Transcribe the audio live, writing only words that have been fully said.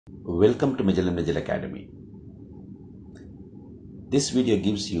Welcome to Mijal Academy. This video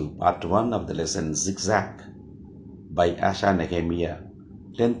gives you part 1 of the lesson Zigzag by Asha Nehemiah,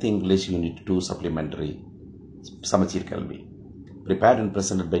 10th English Unit 2 Supplementary, Samacheer Kalvi, prepared and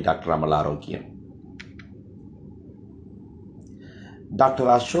presented by Dr. Amal. Dr.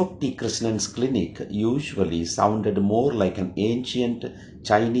 Ashok T. Krishnan's clinic usually sounded more like an ancient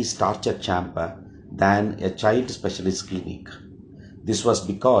Chinese torture chamber than a child specialist clinic. This was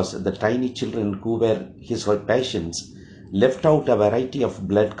because the tiny children who were his patients left out a variety of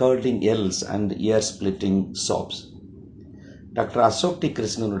blood-curdling yells and ear-splitting sobs. Doctor Ashok D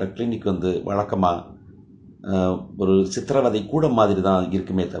கிருஷ்ணனோட clinic வழக்கமாக ஒரு சித்திரவதை கூடம் மாதிரி தான்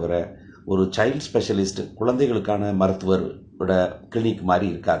இருக்குமே தவிர ஒரு சைல்ட் ஸ்பெஷலிஸ்ட் குழந்தைகளுக்கான மருத்துவரோட கிளினிக் மாதிரி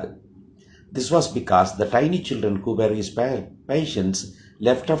இருக்காது. This was because the tiny children who were his patients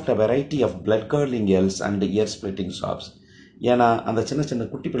left out a variety of blood-curdling yells and ear-splitting sobs. ஏன்னா அந்த சின்ன சின்ன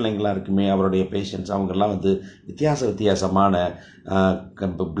குட்டி பிள்ளைங்களாம் இருக்குமே அவருடைய பேஷண்ட்ஸ் அவங்கெல்லாம் வித்தியாசமான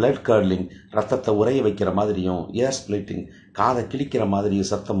பிளட் கர்லிங் ரத்தத்தை உறைய வைக்கிற மாதிரியும் ஏர் ஸ்பிளிட்டிங் காதை கிழிக்கிற மாதிரியும்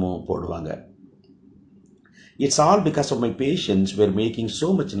சத்தமும் போடுவாங்க. It's all because of my patients where making so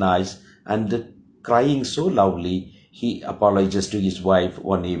much noise and crying so loudly, he apologized to his wife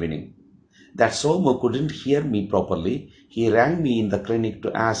one evening. That Somu couldn't hear me properly. He rang me in the clinic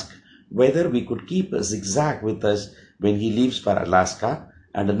to ask whether we could keep Zigzag with us when he leaves for Alaska,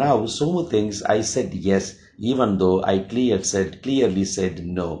 and now Somu thinks I said yes, even though I clearly said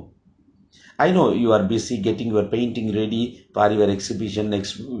no. I know you are busy getting your painting ready for your exhibition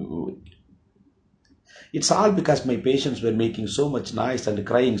next week. It's all because my patients were making so much noise and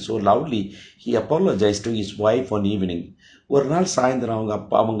crying so loudly, he apologized to his wife one evening. ஒரு நாள் சாயந்தரம்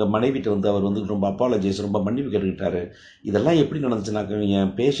அவங்க மனைவிட்ட அவர் ரொம்ப apologise ரொம்ப மன்னிப்பு கேட்டுக்கிட்டாரு. இதெல்லாம் எப்படி நடந்துச்சுனாக்க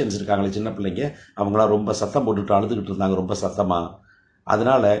என் பேஷண்ட்ஸ் இருக்காங்களே சின்ன பிள்ளைங்க அவங்களாம் ரொம்ப சத்தம் போட்டுட்டு அழுதுகிட்டு இருந்தாங்க ரொம்ப சத்தமாக.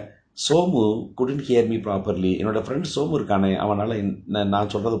 அதனால Somu couldn't hear me properly. என்னோட ஃப்ரெண்ட் சோமு இருக்கானே அவனால்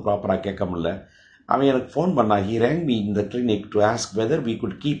நான் சொல்கிறது ப்ராப்பராக கேட்க முடியல. அவன் எனக்கு ஃபோன் பண்ணான். He rang me in the clinic to ask whether we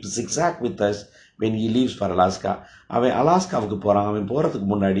could keep Zigzag with us when he leaves for Alaska. அவன் அலாஸ்காவுக்கு போகிறான். அவன் போகிறதுக்கு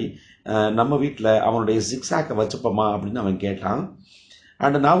முன்னாடி நம்ம வீட்டில் அவனுடைய ஜிக்ஸாக்கை வச்சுப்போமா அப்படின்னு அவன் கேட்டான்.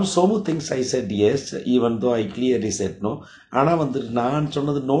 And now Somu thinks I said yes, even though I clearly said no. ஆனால் நான்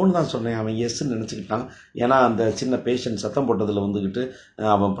சொன்னது நோன்னு தான் சொன்னேன். அவன் எஸ்ன்னு நினச்சிக்கிட்டான். ஏன்னா அந்த சின்ன பேஷண்ட் சத்தம் போட்டதில்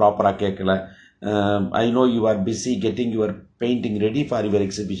அவன் ப்ராப்பராக கேட்கல. I know you are busy getting your painting ready for your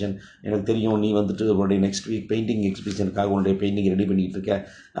exhibition. எனக்கு தெரியும் நீ உன்னுடைய நெக்ஸ்ட் வீக் பெயிண்டிங் எக்ஸிபிஷனுக்காக உன்னுடைய பெயிண்டிங் ரெடி பண்ணிகிட்டு இருக்க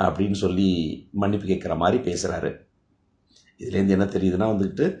அப்படின்னு சொல்லி மன்னிப்பு கேட்குற மாதிரி பேசுகிறாரு. இதுலேருந்து என்ன தெரியுதுன்னா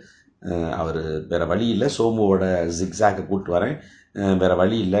அவர் வேறு வழி இல்லை, சோமுவோட ஜிக்ஸாக்கை கூப்பிட்டு வரேன், வேறு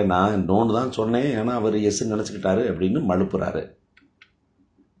வழி இல்லை, நான் நோன்னு தான் சொன்னேன், ஏன்னா அவர் எஸ்ன்னு நினச்சிக்கிட்டாரு அப்படின்னு மழுப்புறாரு.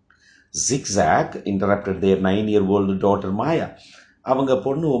 Zigzag interrupted their 9-year-old daughter Maya. அவங்க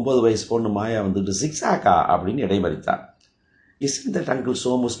 9 வயசு பொண்ணு மாயா ஜிக்ஸாக்கா அப்படின்னு இடைமறித்தா. Isn't that Uncle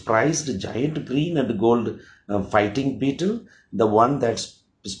Somu's prized giant green and gold fighting beetle, the one that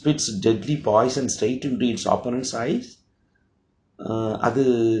spits deadly poison straight into its opponent's eyes? அது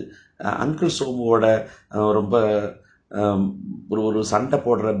அங்கிள் சோமுவோட ரொம்ப ஒரு சண்டை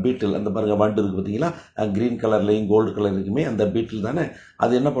போடுற பீட்டில் அந்த பாருங்க வண்டு இருக்குது பார்த்தீங்களா, க்ரீன் கலர்லையும் கோல்டு கலருக்குமே அந்த பீட்டில் தானே.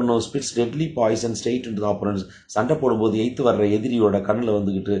 அது என்ன பண்ணும், spits deadly poison straight into the opponents. சண்டை போடும்போது எய்த்து வர்ற எதிரியோட கண்ணில்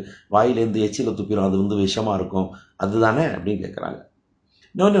வாயிலேருந்து எச்சில துப்பிடும், அது விஷமாக இருக்கும், அதுதானே அப்படின்னு கேட்குறாங்க.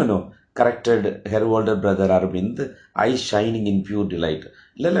 No corrected her older brother Aravind, I shining in pure delight.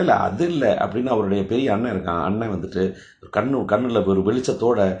 இல்லை அது இல்லை அப்படின்னு அவருடைய பெரிய அண்ணன் இருக்கான். அண்ணன் கண்ணில் ஒரு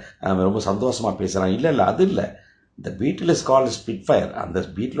வெளிச்சத்தோட ரொம்ப சந்தோஷமாக பேசுகிறான். இல்லை அது இல்லை, இந்த பீட்டில் இஸ் கால்ட் ஸ்பிட்ஃபயர். அந்த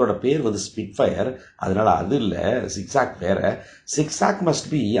பீட்டிலோட பேர் ஸ்பிட்ஃபயர், அதனால அது இல்லை, ஜிக்ஸாக் வேற. Zigzag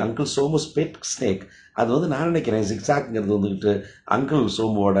must be uncle Somu's bed snake. அது நான் நினைக்கிறேன் ஜிக்ஸாக்ங்கிறது அங்கிள்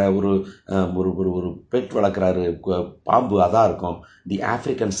சோமுவோட ஒரு ஒரு பெட் வளர்க்குறாரு பாம்பு, அதான் இருக்கும். தி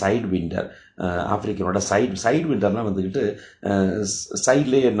ஆஃப்ரிக்கன் சைடு விண்டர். ஆஃப்ரிக்கனோட சைடு விண்டர்னால்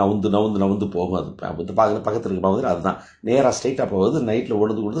சைட்லேயே நவுந்து போகும். அது பக்கத்தில் இருக்க போகுது, அதுதான் நேராக ஸ்ட்ரைட்டாக போகுது, நைட்டில்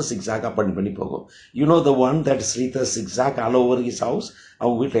கொடுத்து சிக்ஸாக்காக பண்ணி போகும். You know the one that Sridhar சிக்ஸாக் all over his house.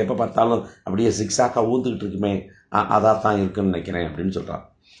 அவங்க வீட்டில் எப்போ பார்த்தாலும் அப்படியே சிக்ஸாக்காக ஊந்துக்கிட்டு இருக்குமே, அதான் தான் இருக்குன்னு நினைக்கிறேன் அப்படின்னு சொல்கிறான்.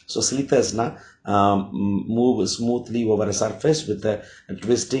 So ஸ்லீத்தர்ஸ்னா move smoothly over a surface with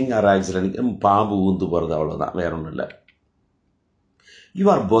twisting R accident, பாம்பு ஊந்து போகிறது, அவ்வளோதான், வேற ஒன்றும் இல்லை. You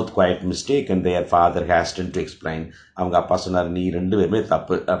are both quite mistaken, their father hastened to explain. அவங்க அப்பா சொன்னார், நீ 2 பேருமே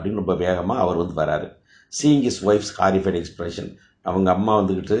தப்பு அப்படின்னு ரொம்ப வேகமாக அவர் வராரு. Seeing his wife's horrified expression, அவங்க அம்மா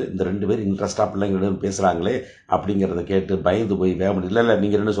இந்த 2 பேர் இன்ட்ரெஸ்டாக பிள்ளைங்களோட பேசுகிறாங்களே அப்படிங்கிறத கேட்டு பயந்து போய் வேகம், இல்லை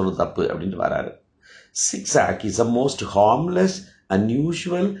நீங்கள் 2 சொல்கிறது தப்பு அப்படின்ட்டு வராரு. Zigzag is a most harmless,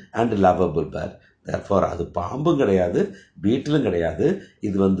 unusual and lovable bird. Therefore அது பாம்பும் கிடையாது, பீட்டிலும் கிடையாது.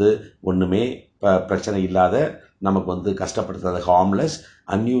 இது ஒன்றுமே பிரச்சனை இல்லாத, நமக்கு கஷ்டப்படுத்தாத, ஹார்ம்லெஸ்,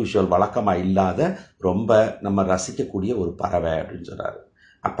 அன்யூஷுவல், வழக்கமாக இல்லாத, ரொம்ப நம்ம ரசிக்கக்கூடிய ஒரு பறவை அப்படின்னு சொல்கிறாரு.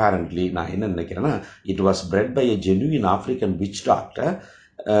 அப்பேரண்ட்லி நான் என்ன நினைக்கிறேன்னா, it was bread by a genuine African which doctor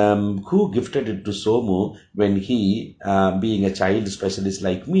who gifted it to Somu when he, being a child specialist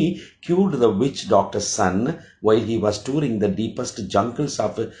like me, cured the witch doctor's son while he was touring the deepest jungles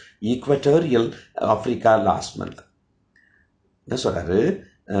of equatorial Africa last month. என்ன சொல்கிறாரு,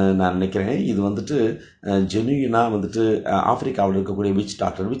 நான் நினைக்கிறேன் இது ஜென்யூனாக ஆப்பிரிக்காவில் இருக்கக்கூடிய which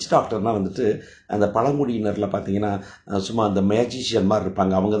டாக்டர்னால் அந்த பழங்குடியினரில் பார்த்தீங்கன்னா சும்மா அந்த மேஜிஷியன் மாதிரி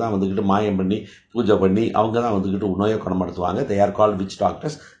இருப்பாங்க. அவங்க தான் மாயம் பண்ணி பூஜை பண்ணி அவங்க தான் நோயை குணப்படுத்துவாங்க. They are called which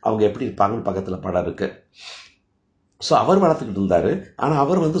doctors. அவங்க எப்படி இருப்பாங்கன்னு பக்கத்தில் படம் இருக்குது. ஸோ அவர் வளர்த்துக்கிட்டு இருந்தார். ஆனால்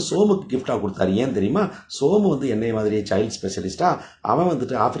அவர் சோமுக்கு கிஃப்டாக கொடுத்தாரு. ஏன் தெரியுமா? சோமு என்னை மாதிரியே சைல்டு ஸ்பெஷலிஸ்ட்டாக அவன்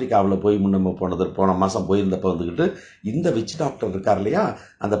ஆப்பிரிக்காவில் போய் போன மாதம் போயிருந்தப்போ இந்த விச் டாக்டர் இருக்கார் இல்லையா,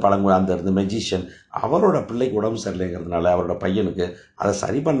 அந்த மெஜிஷியன், அவரோட பிள்ளைக்கு உடம்பு சரியில்லைங்கிறதுனால அவரோட பையனுக்கு அதை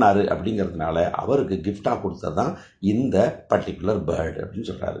சரி பண்ணார். அப்படிங்கிறதுனால அவருக்கு கிஃப்டாக கொடுத்தது தான் இந்த பர்டிகுலர் பேர்டு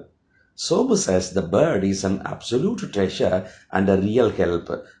அப்படின்னு சொல்கிறாரு. Somu says the bird is an absolute treasure and a real help.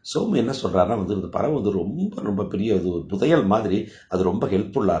 Somu என்ன சொல்கிறாருன்னா இந்த பறவை ரொம்ப ரொம்ப பெரிய ஒரு புதையல் மாதிரி, அது ரொம்ப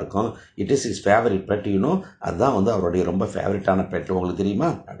ஹெல்ப்ஃபுல்லாக இருக்கும். It is is favourite bed, அதுதான் அவருடைய ரொம்ப ஃபேவரட்டான பெட், உங்களுக்கு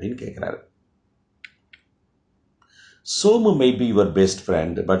தெரியுமா அப்படின்னு கேட்குறாரு. Somu may be your best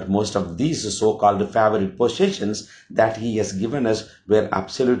friend, but most of these so-called favorite possessions that he has given us were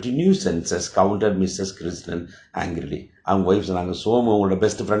absolute nuisances, countered Mrs. Krishnan angrily. அவங்க wife சொன்னாங்க, சோமு உங்களோட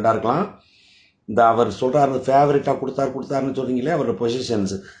பெஸ்ட் ஃப்ரெண்டாக இருக்கலாம், இந்த அவர் சொல்கிறாரு ஃபேவரட்டாக கொடுத்தாருன்னு சொன்னீங்களே அவரோட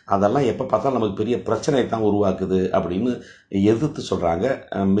பொசிஷன்ஸ், அதெல்லாம் எப்போ பார்த்தாலும் நமக்கு பெரிய பிரச்சனை தான் உருவாக்குது அப்படின்னு எதிர்த்து சொல்கிறாங்க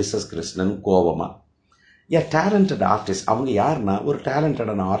மிஸ்ஸஸ் கிருஷ்ணன் கோபமாக. A talented artist, அவங்க யாருன்னா ஒரு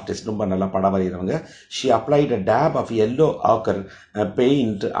டேலண்டடான ஆர்டிஸ்ட், ரொம்ப நல்லா படம் வரைகிறவங்க. She applied a dab of yellow ochre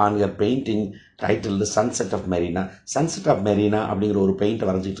paint on her painting titled Sunset of Marina. Sunset of Marina அப்படிங்கிற ஒரு பெயிண்ட்டை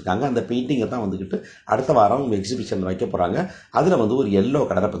வரைஞ்சிட்டு இருக்காங்க. அந்த பெயிண்டிங்கை தான் அடுத்த வாரம் எக்ஸிபிஷனில் வைக்க போகிறாங்க. அதில் ஒரு எல்லோ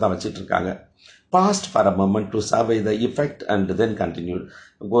கலரை தான் வச்சுட்டு இருக்காங்க. Paused for a moment to survey the effect and then continued.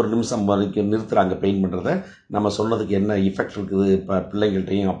 ஒரு நிமிஷம் வரைக்கும் நிறுத்துறாங்க பெயிண்ட் பண்ணுறதை. நம்ம சொன்னதுக்கு என்ன எஃபெக்ட் இருக்குது இப்போ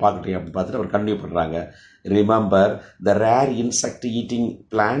பிள்ளைங்கள்ட்டையும் அப்பாக்கிட்டையும் அப்படின்னு பார்த்துட்டு அவர் கண்டினியூ பண்ணுறாங்க. Remember the rare insect-eating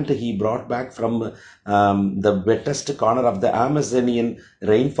plant he brought back from the wettest corner of the Amazonian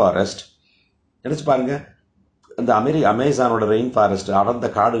rainforest. நினச்சி பாருங்க, அந்த அமேசானோட ரெயின் ஃபாரஸ்ட் அடர்ந்த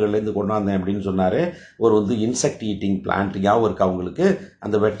காடுகள்லேருந்து கொண்டு வந்தேன் அப்படின்னு சொன்னார். ஒரு இன்செக்ட் ஈட்டிங் பிளான்ட் ஞாபகம் இருக்கா உங்களுக்கு?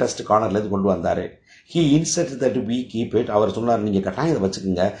 அந்த வெட்டஸ்ட் கார்னர்லேருந்து கொண்டு வந்தார். He insect that we keep it. அவர் சொன்னார் நீங்கள் கட்டாயம் இதை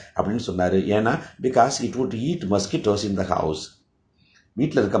வச்சுக்கோங்க அப்படின்னு சொன்னார். ஏன்னா because it would eat mosquitoes in the house.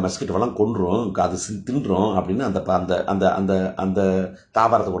 வீட்டில் இருக்க மஸ்கிட்டோவெல்லாம் கொன்றும், அது தின்றும் அப்படின்னு அந்த அந்த அந்த அந்த அந்த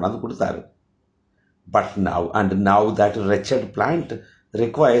தாவரத்தை கொண்டாந்து கொடுத்தாரு. But now that wretched plant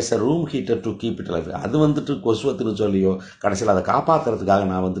requires a room heater to keep it alive. அது கொசுவத்துன்னு சொல்லியோ கடைசியில் அதை காப்பாற்றுறதுக்காக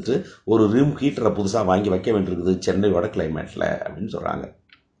நான் ஒரு ரூம் ஹீட்டரை புதுசாக வாங்கி வைக்க வேண்டியிருக்குது சென்னையோட கிளைமேட்டில் அப்படின்னு சொல்கிறாங்க.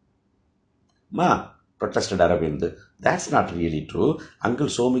 protested Aravind. That's not really true. Uncle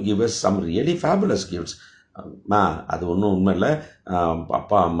Somu gave us some really fabulous gifts. அது ஒன்றும் உண்மை இல்லை.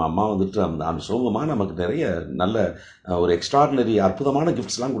 அப்பா அம்மா அந்த சோமுமா நமக்கு நிறைய நல்ல ஒரு எக்ஸ்ட்ராடினரி அற்புதமான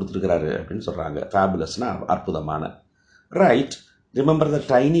கிஃப்ட்ஸ்லாம் கொடுத்துருக்கிறாரு அப்படின்னு சொல்கிறாங்க. ஃபேபுலஸ்னா அற்புதமான. Right. Remember the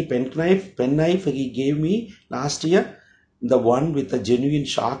tiny penknife he gave me last year? The one with the genuine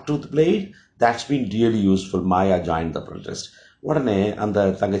shark tooth blade? That's been really useful. Maya joined the protest. உடனே அந்த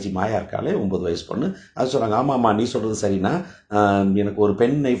தங்கச்சி மாயா இருக்காளே 9 வயசு பொண்ணு, அது சொல்கிறாங்க, ஆமாம்மா நீ சொல்கிறது சரிண்ணா, எனக்கு ஒரு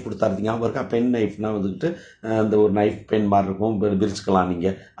பென் நைஃப் கொடுத்தாருங்க ஞாபகம் இருக்கா? பென் நைஃப்னா அந்த ஒரு நைஃப் பென் மாதிரி இருக்கும், விரிச்சுக்கலாம்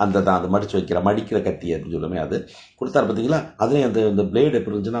நீங்கள், அந்த மடித்து வைக்கிற மடிக்கிற கத்தி அப்படின்னு சொல்லுமே அது கொடுத்தாரு பார்த்தீங்களா? அதுலேயும் அந்த பிளேடு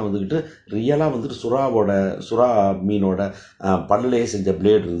எப்படி இருந்துச்சுன்னா ரியலாக சுறா மீனோட பல்லுலேயே செஞ்ச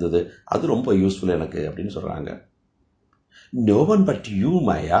பிளேடு இருந்தது. அது ரொம்ப யூஸ்ஃபுல் எனக்கு அப்படின்னு சொல்கிறாங்க. No one but you,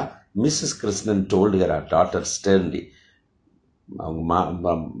 Maya, Mrs. Krishnan told her daughter sternly.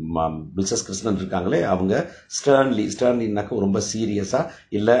 அவங்க மிஸ்ஸஸ் கிருஷ்ணன் இருக்காங்களே அவங்க ஸ்டர்ன்லினாக்க ரொம்ப சீரியஸாக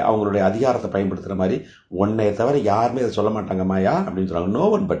இல்லை அவங்களுடைய அதிகாரத்தை பயன்படுத்துகிற மாதிரி, ஒன்னை தவிர யாருமே அதை சொல்ல மாட்டாங்க மாயா அப்படின்னு சொல்கிறாங்க. No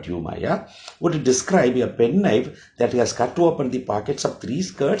one but you Maya would describe a pen knife that has cut open the pockets of 3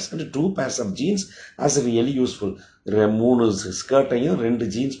 skirts and 2 pairs of jeans as really useful. 3 ஸ்கர்ட்டையும்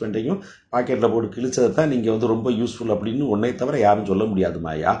 2 jeans பேண்ட்டையும் பாக்கெட்டில் போட்டு கிழிச்சதை தான் நீங்கள் ரொம்ப யூஸ்ஃபுல் அப்படின்னு ஒன்னை தவிர யாரும் சொல்ல முடியாது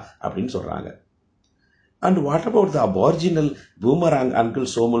மாயா அப்படின்னு சொல்கிறாங்க. And what about the aboriginal boomerang Uncle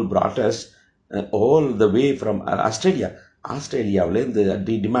Somu brought us all the way from Australia? ஆஸ்திரேலியாவில் இந்த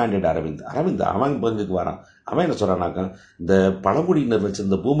டிமாண்டட் அரவிந்த் அவன் பங்குக்கு வரான். அவன் என்ன சொல்கிறான்னாக்கா, இந்த பழங்குடியினர்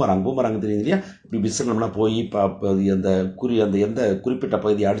வச்சிருந்த பூமராங் தெரியுது இல்லையா, இப்படி விசிறோம்னா போய் அந்த எந்த குறிப்பிட்ட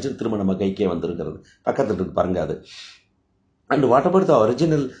பகுதியை அடிச்சு திரும்ப நம்ம கைக்கே வந்திருக்கிறது, பக்கத்தில் இருக்கு பாருங்க அது. And what about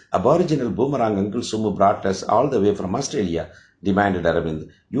the aboriginal boomerang uncles whom brought us all the way from Australia? Demanded Aravind.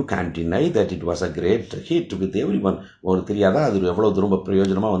 You can't deny that it was a great hit with everyone. ஒரு தெரியாதா அது எவ்வளவு திரும்ப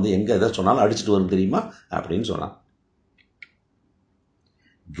பிரயோஜனமா எங்க எதை சொன்னாலும் அடிச்சுட்டு வரும் தெரியுமா அப்படின்னு சொன்னான்.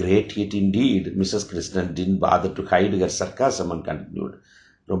 Great hit indeed. Mrs. Krishnan didn't bother to hide her sarcasm and continued.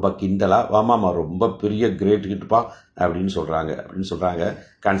 ரொம்ப கிண்டலா, வாமாமா ரொம்ப பெரிய கிரேட் ஹிட்பா அப்படின்னு சொல்றாங்க.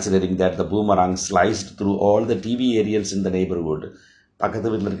 Considering that the boomerang sliced through all the TV Ariel's in the neighbourhood.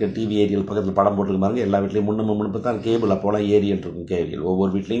 பக்கத்து வீட்டில் இருக்க டிவி ஏரியல் பக்கத்தில் படம் போட்டுருக்கு பாருங்க. எல்லா வீட்லையும் முன்னு தான் கேபிள், அப்போலாம் ஏரியல் இருக்கும். கேரியல்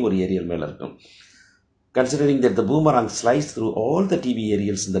ஒவ்வொரு வீட்லையும் ஒரு ஏரியல் மேலே இருக்கும். Considering that the boomerang slice through all the TV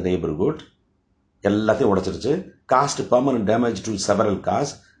Ariel's in the neighbourhood, எல்லாத்தையும் உடைச்சிருச்சு. Cost permanent damage to several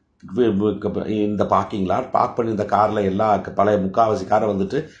cars. இந்த பார்க்கிங் லாட் பார்க் பண்ணி இந்த காரில் எல்லா பழைய முக்காவாசி காரை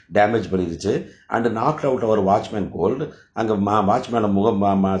டேமேஜ் பண்ணிடுச்சு. And knock out our watchman gold. அங்கே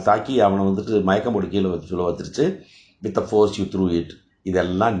வாட்ச்மேனை தாக்கி அவனை மயக்கம் போட்டு கீழே வந்துருச்சு. With a force you through it.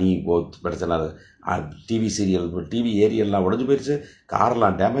 இதெல்லாம் நீ பிரச்சனை. டிவி ஏரியல்லாம் உடஞ்சு போயிடுச்சு,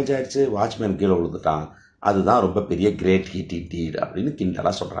 காரெல்லாம் டேமேஜ் ஆயிடுச்சு, வாட்ச்மேன் கீழே விழுந்துட்டான். அதுதான் ரொம்ப பெரிய கிரேட் ஹிட் இன்டீட் அப்படின்னு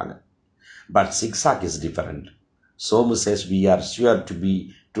கிண்டலாக சொல்கிறாங்க. But Zigzag is different. Somu says we are sure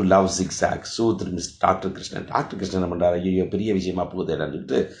to love Zigzag. Doctor Krishnan என்ன பண்ணுறாரு, ஐயோ பெரிய விஷயமா போகுதுன்னு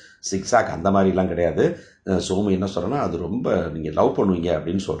சொல்லிட்டு, Zigzag அந்த மாதிரிலாம் கிடையாது. சோமு என்ன சொல்கிறேன்னா, அது ரொம்ப நீங்கள் லவ் பண்ணுவீங்க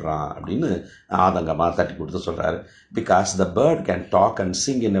அப்படின்னு சொல்கிறான் அப்படின்னு ஆதங்கமாக தட்டி கொடுத்து சொல்கிறாரு. Because the bird can talk and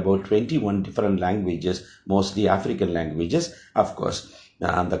Singh in about 21 different languages, mostly African languages. Of course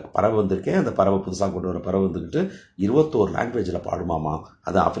அந்த பறவை அந்த பறவை புதுசாக கொண்டு வர பறவை 21 லாங்குவேஜில் பாடுமாமா.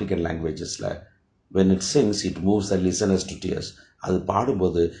 அது African லாங்குவேஜஸில். when it sings it moves the listeners to tears. அது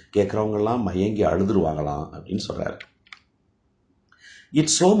பாடும்போது கேட்குறவங்கெல்லாம் மயங்கி அழுதுருவாங்களாம் அப்படின்னு சொல்கிறாரு.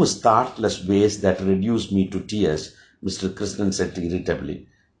 It's Somu's thoughtless ways that reduce me to tears, Mr. Krishnan said irritably.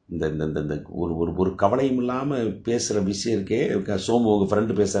 இந்த ஒரு கவலையும் இல்லாமல் பேசுகிற விஷயம் இருக்கே சோமு, உங்கள்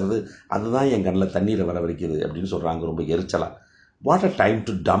ஃப்ரெண்டு பேசுறது, அதுதான் என் கண்ணில் தண்ணீரை வர வைக்குது அப்படின்னு சொல்கிறாங்க ரொம்ப எரிச்சலாக. What a time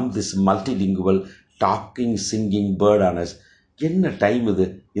to dump this multilingual talking singing bird on us. என்ன டைம் இது,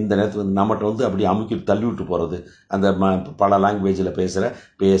 இந்த நேரத்தில் நம்மகிட்ட அப்படி அமுக்கி தள்ளி விட்டு போகிறது. அந்த பல லாங்குவேஜில்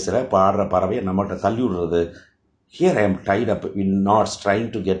பேசுகிற பாடுற பறவையை நம்மகிட்ட தள்ளி விடுறது. Here I am tied up in knots trying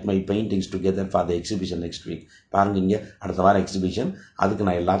to get my paintings together for the exhibition next week. பாருங்க, இங்கே அடுத்த வாரம் எக்ஸிபிஷன், அதுக்கு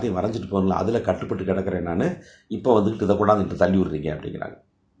நான் எல்லாத்தையும் வரைஞ்சிட்டு போகல, அதில் கட்டுப்பட்டு கிடக்கிறேன் நான். இப்போ இதை கொண்டாந்து தள்ளி விடுறீங்க அப்படிங்கிறாங்க.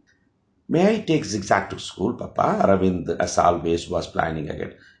 May I take Zigzag to school, Papa? Aravind, as always, was planning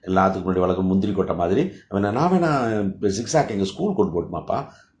ahead. எல்லாத்துக்கு முன்னாடி வழக்கம் முந்திரி கொட்ட மாதிரி நான் வேணா Zigzag எங்கள் ஸ்கூல் கொண்டு போட்டுமாப்பா.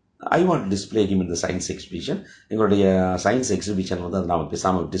 I want display him in the science exhibition. எங்களுடைய சயின்ஸ் எக்ஸிபிஷன் அதை நான்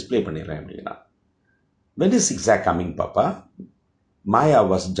பேசாமல் டிஸ்பிளே பண்ணிடுறேன் அப்படின்னா. When is Zigzag coming, Papa? Maya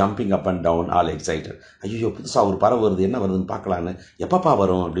was jumping up and down, all excited. ஐயோ புதுசாக ஒரு பறவை வருது, என்ன வருதுன்னு பார்க்கலான்னு, எப்பப்பா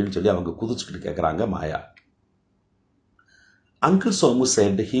வரும் அப்படின்னு சொல்லி அவங்க குதிச்சுக்கிட்டு கேட்குறாங்க மாயா. Uncle Somu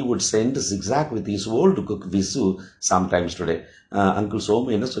said he would send Zigzag with his old cook Visu sometimes today. Uncle Somu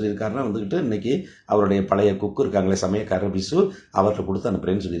என்ன சொல்லியிருக்காருன்னா இன்னைக்கு அவருடைய பழைய குக்கு இருக்காங்களே சமயக்காரர் விசு, அவர்கிட்ட கொடுத்து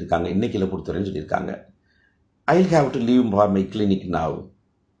அனுப்புறேன்னு சொல்லியிருக்காங்க. இன்னைக்கு கொடுத்துறேன்னு சொல்லியிருக்காங்க. I'll have to leave for my clinic now.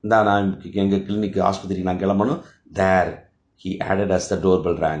 நான் எங்கள் கிளினிக் ஆஸ்பத்திரிக்கு நான் கிளம்பணும். There, he added as the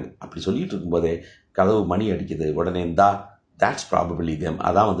doorbell rang. அப்படி சொல்லிட்டு இருக்கும்போதே கதவு மணி அடிக்குது. உடனே that's probably them.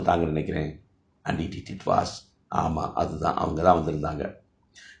 அதான் வந்துட்டாங்கன்னு நினைக்கிறேன். And it was. ஆமாம், அதுதான், அவங்க தான் வந்திருந்தாங்க.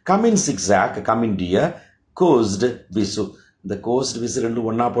 Come in Zigzag, come in dear, cost Visu. இந்த கோஸ்ட் விசு ரெண்டு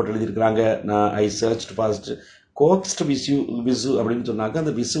ஒன்றா போட்டு எழுதியிருக்கிறாங்க. நான் ஐ சர்ச் ஃபாஸ்ட். கோஸ்ட் விசு அப்படின்னு சொன்னாக்க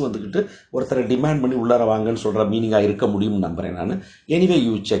அந்த விசு ஒருத்தரை டிமாண்ட் பண்ணி உள்ளார வாங்கன்னு சொல்கிற மீனிங்காக இருக்க முடியும்னு நம்புகிறேன் நான். Anyway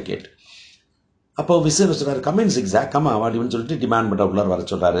you check it. அப்போ விசு சொல்கிறார், கம் இன் Zigzag, கம் அப்படின்னு சொல்லிட்டு டிமாண்ட் பண்ணுற உள்ளார வர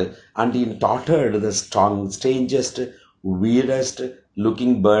சொல்கிறாரு. And in டாட்டர்ட் the strangest weirdest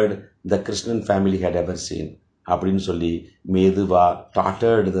looking bird the Krishnan family had ever seen அப்படின்னு சொல்லி மெதுவாக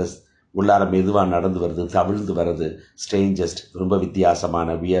டாட்டர்டு உள்ளார மெதுவாக நடந்து வருது, தவிழ்ந்து வருது. ஸ்ட்ரேஞ்சஸ்ட் ரொம்ப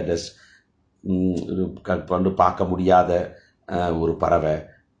வித்தியாசமான, வியர்டஸ்ட் பார்க்க முடியாத ஒரு பறவை,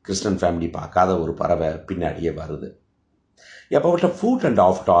 கிருஷ்ணன் ஃபேமிலி பார்க்காத ஒரு பறவை பின்னாடியே வருது. about a foot and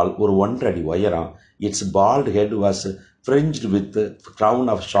half tall, ஒரு 1 அடி உயரம். Its bald head was fringed with crown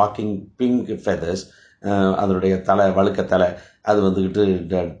of shocking pink feathers. அதனுடைய தலை, வழுக்க தலை, அது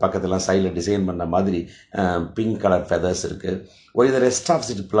பக்கத்துலாம் சைடில் டிசைன் பண்ண மாதிரி பிங்க் கலர் ஃபெதர்ஸ் இருக்குது. Y the rest of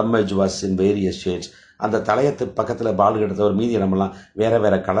it plumage was in various shades. அந்த தலையத்து பக்கத்தில் பால் கிட்ட ஒரு மீதி நம்மலாம் வேறு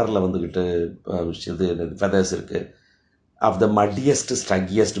வேறு கலரில் இது ஃபெதர்ஸ் இருக்குது. of the muddiest,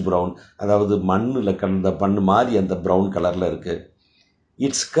 stuggiest brown. அதாவது மண்ணில் கலந்த மண்ணு மாதிரி அந்த ப்ரௌன் கலரில் இருக்கு.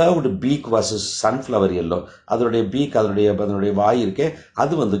 It's curved peak versus sunflower yellow. அதனுடைய பீக், அதனுடைய வாய் இருக்கே,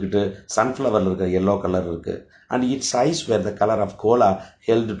 அது வந்துக்கிட்டு சன்ஃப்ளவரில் இருக்கிற எல்லோ கலர் இருக்கு. And it's ice where the colour of Cola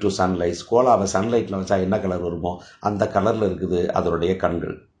held to sunlight. கோலாவை சன்லைட்டில் வச்சா என்ன கலர் வருமோ அந்த கலரில் இருக்குது அதனுடைய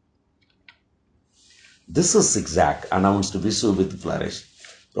கண்கள். This is zigzag announced Visu with flourish.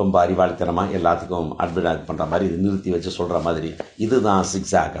 ரொம்ப அறிவாளித்தனமாக எல்லாத்துக்கும் அட்வர்டைஸ் பண்ணுற மாதிரி இது நிறுத்தி வச்சு சொல்கிற மாதிரி இதுதான்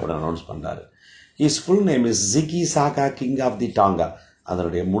ஜிக்ஸாக் அப்படின்னு அனௌன்ஸ் பண்ணுறாரு. His full name is ஜிகிசாகா king of the டாங்கா.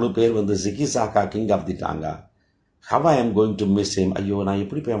 அதனுடைய முழு பேர் வந்து ஜிகிசாகா king of the டாங்கா. Have I am going to miss him. ஐயோ, நான்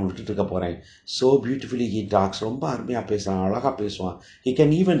எப்படி போய் அவன் விட்டுட்டு இருக்க போகிறேன். So beautifully he tax. ரொம்ப அருமையாக பேசுகிறான், அழகாக பேசுவான். He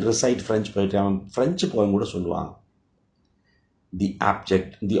can even reside French போயிட்டு அவன் ஃப்ரெஞ்சு போயும் கூட சொல்லுவான். தி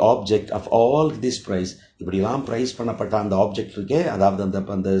object of all this price. இப்படிலாம் ப்ரைஸ் பண்ணப்பட்ட அந்த ஆப்ஜெக்ட் இருக்கே, அதாவது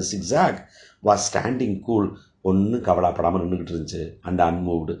அந்த ஜிக்ஸாக் வாஸ் ஸ்டாண்டிங் கூல். ஒன்றும் கவலைப்படாமல் நின்றுக்கிட்டு இருந்துச்சு. அண்ட்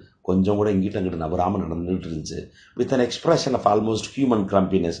அன்மூவ்டு, கொஞ்சம் கூட இங்கிட்ட அங்கிட்டு நவராமல் நடந்துகிட்டு இருந்துச்சு. With an expression of almost human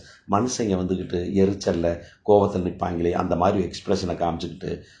கிரம்பினஸ். மனுஷங்க வந்துக்கிட்டு எரிச்சலில் கோவத்தில் நிற்பாங்களே அந்த மாதிரி எக்ஸ்பிரஷனை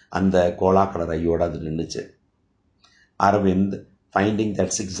காமிச்சுக்கிட்டு அந்த கோலா கலர் ஐயோடு அது நின்றுச்சு. Aravind, finding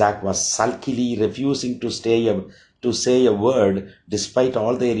that Zigzag was sulkily refusing to say a word despite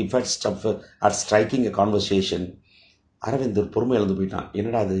all their efforts at striking a conversation. Aravind பொறுமை இழந்து போயிட்டான்.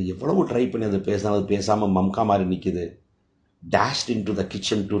 என்னடா அது, எவ்வளவு ட்ரை பண்ணி அது பேசினாலும் அது பேசாமல் மம்கா மாதிரி நிற்கிது. Dashed into the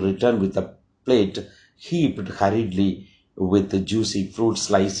kitchen to return with a plate heaped hurriedly with juicy fruit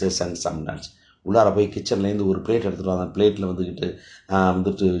slices and some nuts. உள்ளார போய் கிச்சன்லேருந்து ஒரு பிளேட் எடுத்துகிட்டு அந்த பிளேட்டில்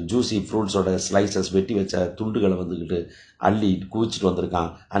வந்துட்டு ஜூசி ஃப்ரூட்ஸோட ஸ்லைசஸ் வெட்டி வச்ச துண்டுகளை வந்துக்கிட்டு அள்ளி குவிச்சிட்டு வந்திருக்கான்.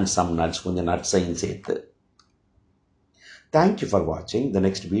 அண்ட் சம் நட்ஸ், கொஞ்சம் நட்ஸையும் சேர்த்து. Thank you for watching. The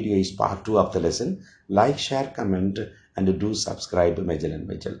next video is part 2 of the lesson. Like, share, comment and do subscribe Majel and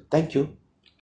Majel. Thank you.